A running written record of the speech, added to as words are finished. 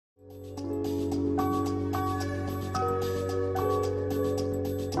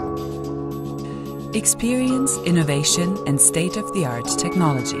Experience, innovation, and state-of-the-art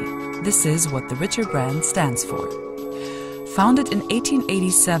technology. This is what the Ritter brand stands for. Founded in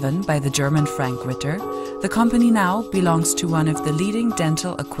 1887 by the German Frank Ritter, the company now belongs to one of the leading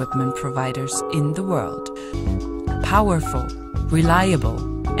dental equipment providers in the world. Powerful, reliable,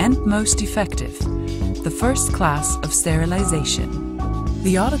 and most effective. The first class of sterilization.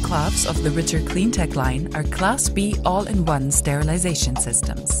 The autoclaves of the Ritter Cleantec line are Class B all-in-one sterilization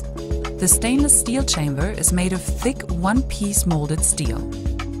systems. The stainless steel chamber is made of thick one-piece molded steel.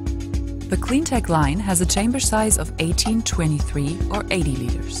 The Cleantec line has a chamber size of 18, 23 or 80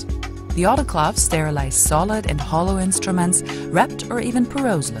 liters. The autoclaves sterilize solid and hollow instruments, wrapped or even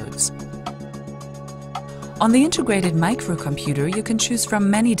porose loads. On the integrated microcomputer, you can choose from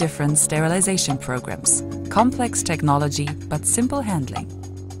many different sterilization programs. Complex technology, but simple handling.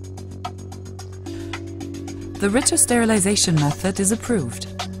 The Ritter sterilization method is approved.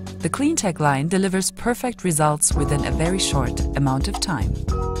 The Cleantec line delivers perfect results within a very short amount of time.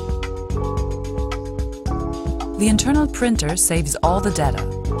 The internal printer saves all the data,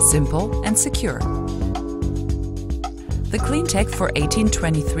 simple and secure. The Cleantec for 18,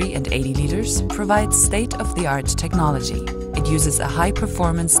 23 and 80 liters provides state-of-the-art technology. It uses a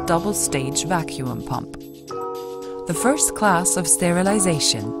high-performance double-stage vacuum pump. The first class of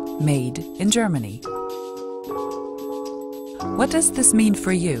sterilization, made in Germany. What does this mean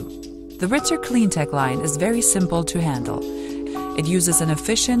for you? The Ritter Cleantec line is very simple to handle. It uses an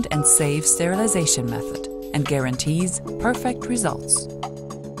efficient and safe sterilization method and guarantees perfect results.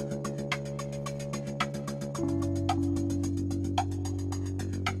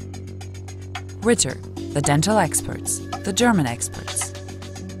 Ritter, the dental experts, the German experts.